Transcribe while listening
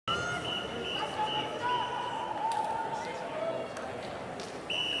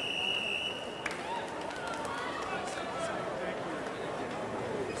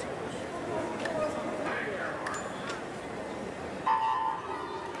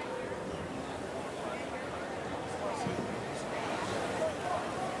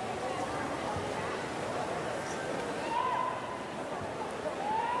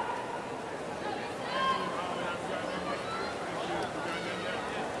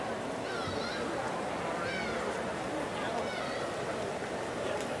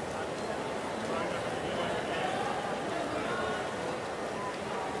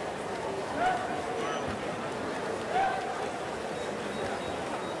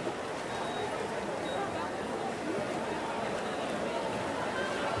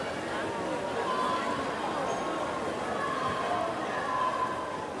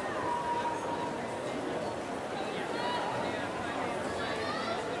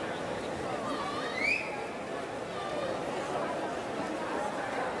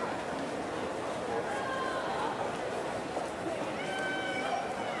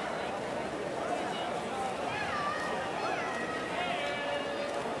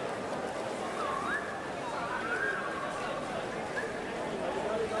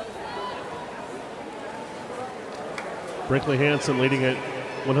Brinkley Hansen leading at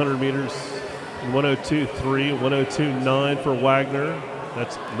 100 meters in 102.3, 102.9 for Wagner.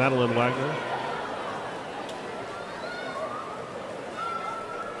 That's Madeline Wagner.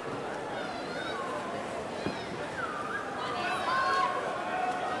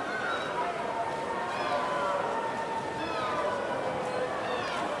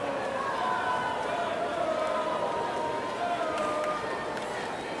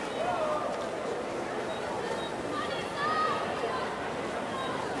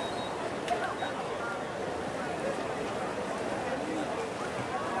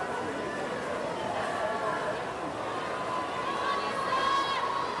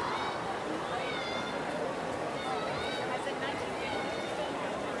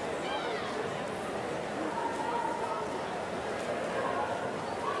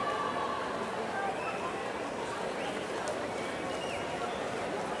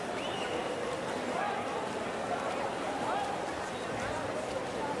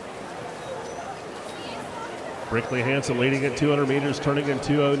 Brinkley Hansen leading at 200 meters, turning in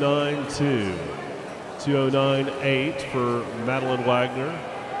 209.2. 209.8 for Madeline Wagner.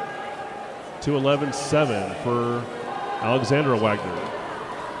 211.7 for Alexandra Wagner.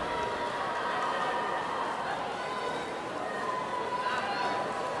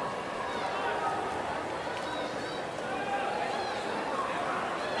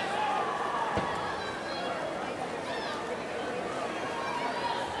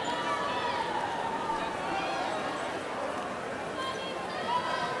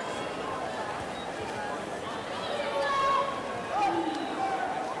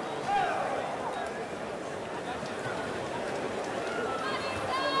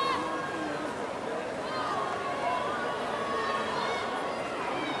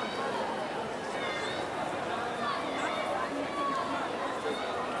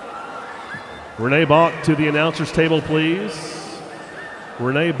 Renee Bach to the announcer's table, please.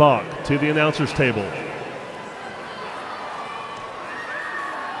 Renee Bach to the announcer's table.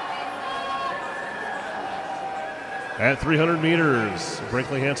 At 300 meters,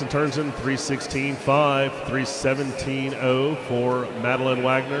 Brinkley Hansen turns in 3:16.5, 3:17.0 for Madeline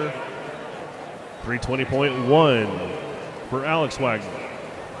Wagner, 3:20.1 for Alex Wagner.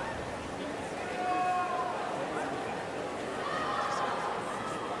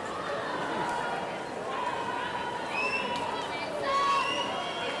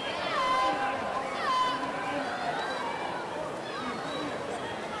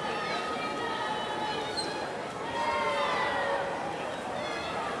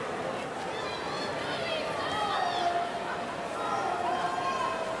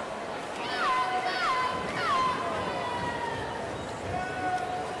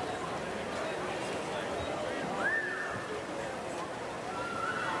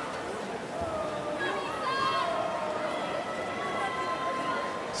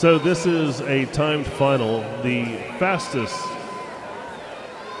 So this is a timed final. The fastest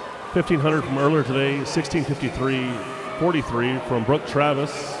 1500 from earlier today, 16:53.43 from Brooke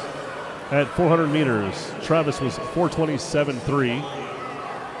Travis. At 400 meters, Travis was 4:27.3.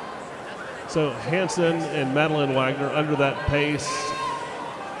 So Hansen and Madeline Wagner under that pace.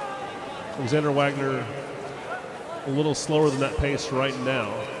 Alexander Wagner a little slower than that pace right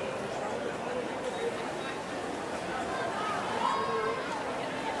now.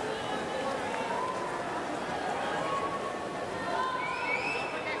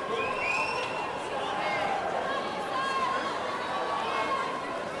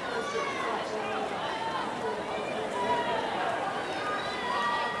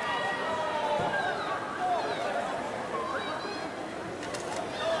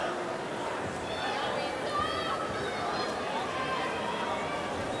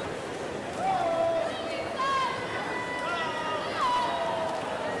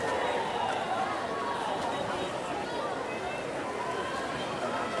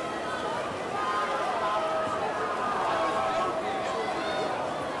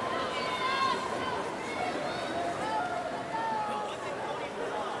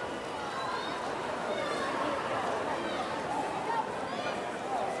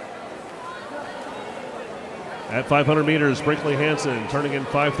 At 500 meters, Brinkley Hansen turning in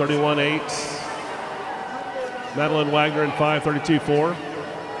 5:31.8. Madeline Wagner in 5:32.4.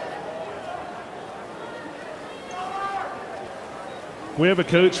 We have a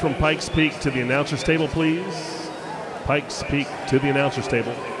coach from Pikes Peak to the announcer's table, please. Pikes Peak to the announcer's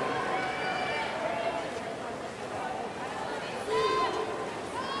table.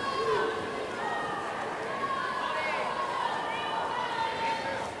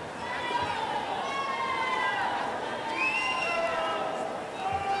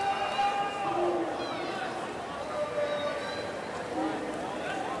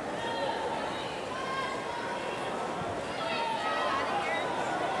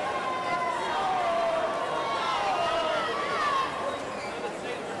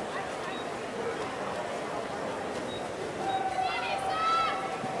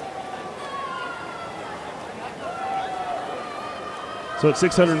 So at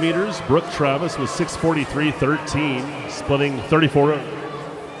 600 meters, Brooke Travis was 6:43.13, splitting 34.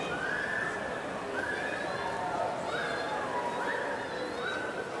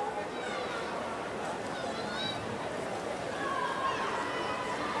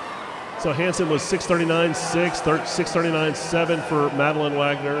 So Hansen was 6:39.6, 6:39.7 for Madeline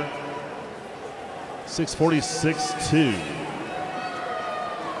Wagner, 6:46.2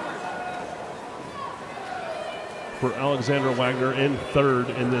 for Alexandra Wagner in third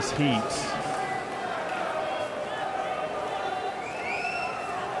in this heat.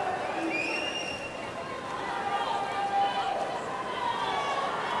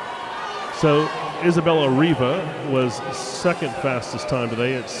 So Isabella Riva was second fastest time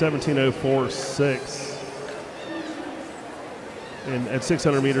today at 17:04.6. And at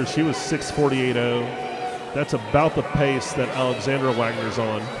 600 meters, she was 6:48.0. That's about the pace that Alexandra Wagner's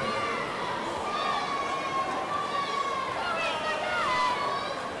on.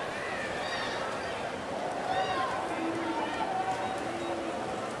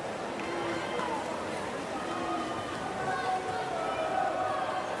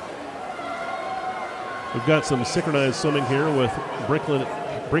 We've got some synchronized swimming here with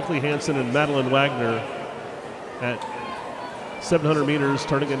Brinkley Hansen and Madeline Wagner at 700 meters,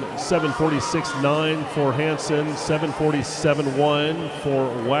 turning in 7:46.9 for Hansen, 7:47.1 for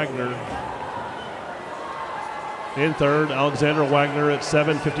Wagner. In third, Alexandra Wagner at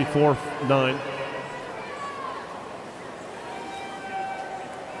 7:54.9.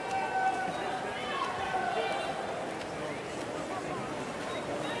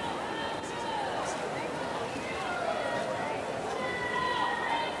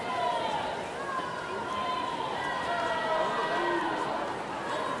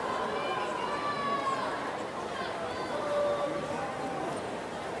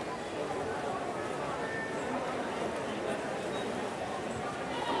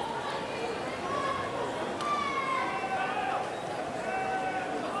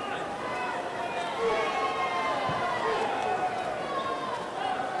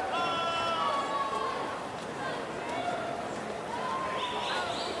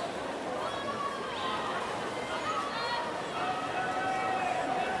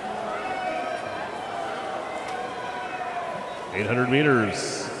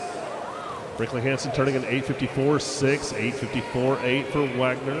 Meters. Brinkley Hansen turning in 8:54.6, 8:54.8 for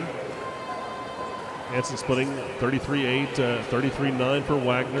Wagner. Hansen splitting 33.8, 33.9 for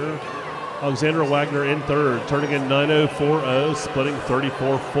Wagner. Alexandra Wagner in third, turning in 9:04.0, splitting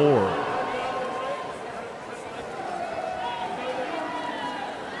 34.4.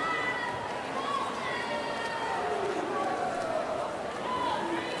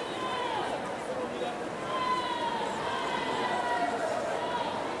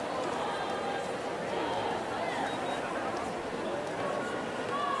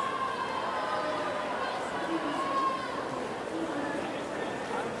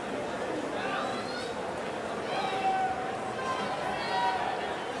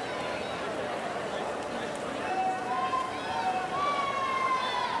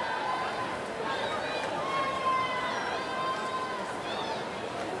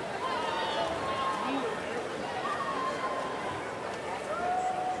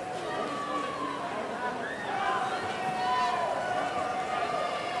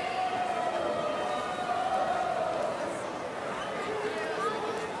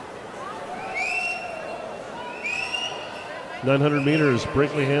 .900 meters,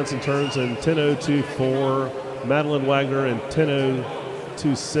 Brinkley Hansen turns in 10:02.4, Madeline Wagner in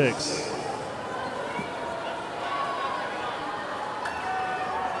 10:02.6.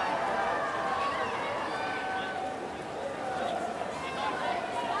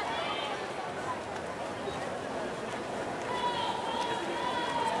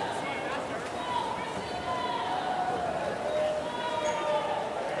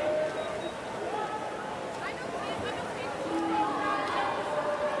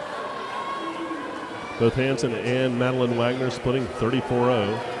 Both Hansen and Madeline Wagner splitting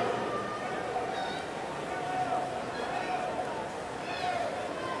 34.0.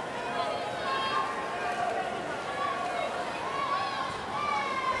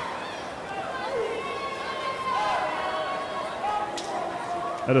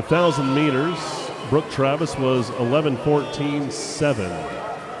 At 1,000 meters, Brooke Travis was 11:14.7.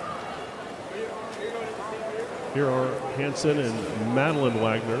 Here are Hansen and Madeline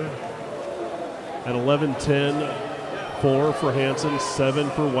Wagner. At 11:10.4 for Hansen, 7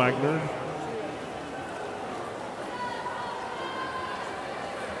 for Wagner.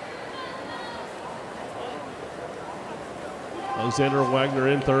 Alexandra Wagner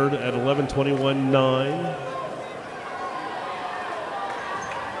in third at 11:21.9.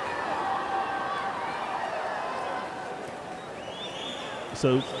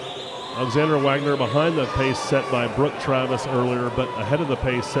 So Alexandra Wagner behind the pace set by Brooke Travis earlier, but ahead of the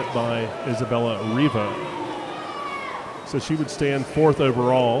pace set by Isabella Riva. So she would stand 4th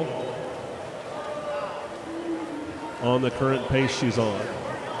overall on the current pace she's on.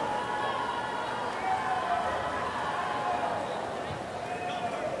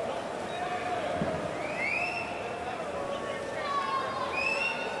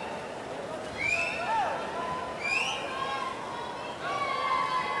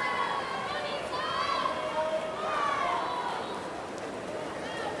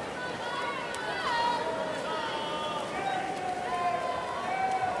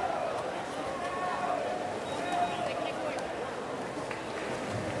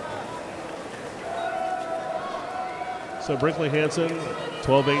 So Brinkley Hansen,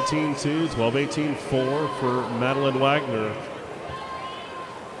 12:18.2, 12:18.4 for Madeline Wagner.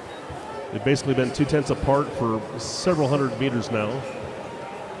 They've basically been 2/10 apart for several hundred meters now.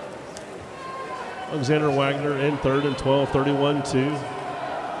 Alexandra Wagner in third and 12:31.2.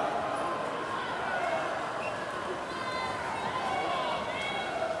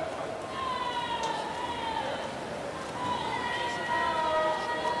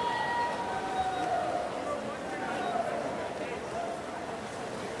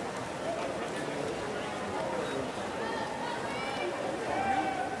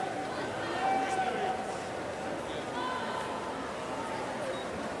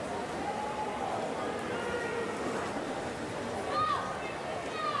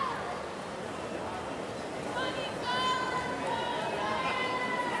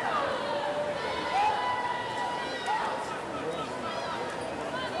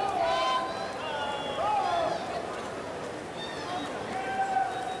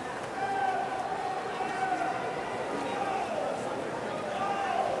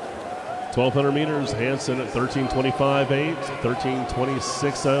 .1200 meters, Hansen at 13:25.8,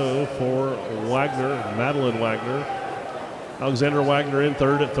 13:26.0 for Wagner, Madeline Wagner. Alexandra Wagner in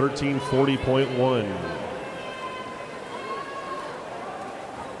third at 13:40.1.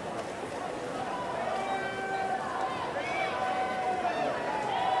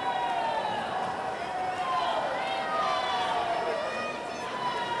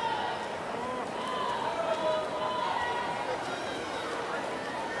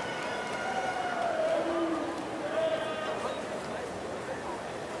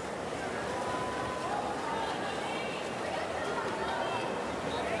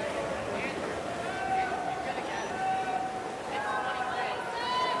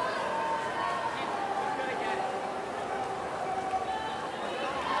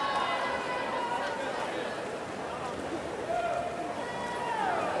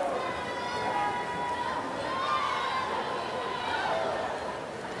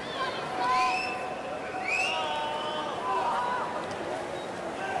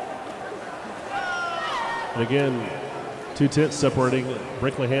 And again, 2/10 separating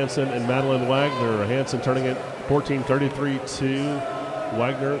Brinkley Hansen and Madeline Wagner. Hansen turning it 14:33.2,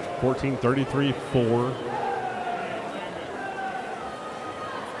 Wagner 14:33.4.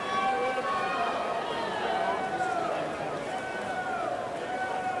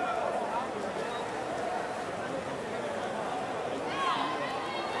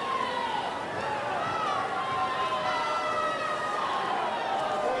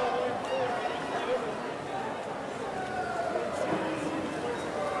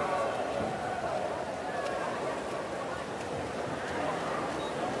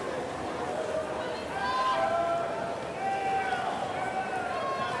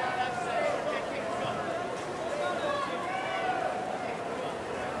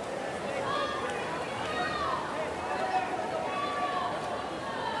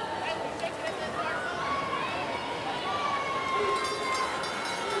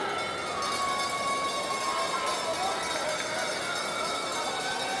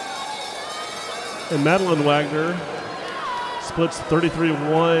 And Madeline Wagner splits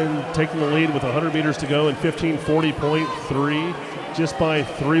 33-1, taking the lead with 100 meters to go in 15:40.3, just by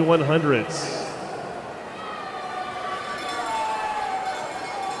 3/100ths.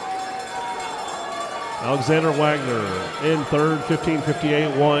 Alexandra Wagner in third,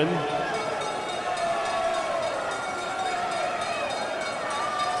 15:58.1.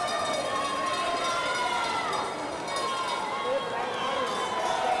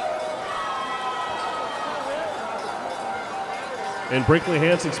 And Brinkley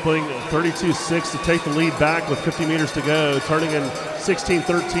Hansen splitting 32.6 to take the lead back with 50 meters to go, turning in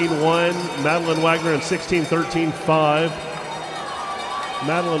 16:13.1. Madeline Wagner in 16:13.5.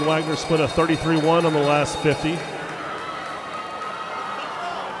 Madeline Wagner split a 33.1 on the last 50.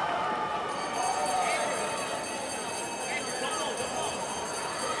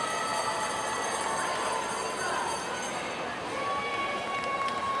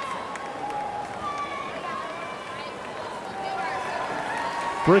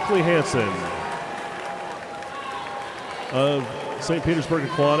 Brinkley Hansen of St. Petersburg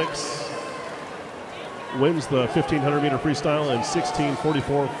Aquatics wins the 1,500-meter freestyle in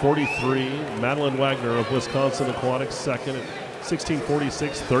 16:44.43. Madeline Wagner of Wisconsin Aquatics second at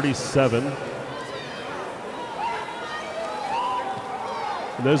 16:46.37.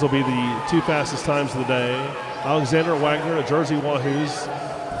 And those will be the two fastest times of the day. Alexander Wagner of Jersey Wahoos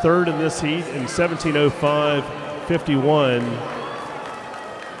third in this heat in 17:05.51.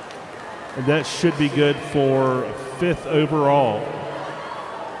 And that should be good for fifth overall.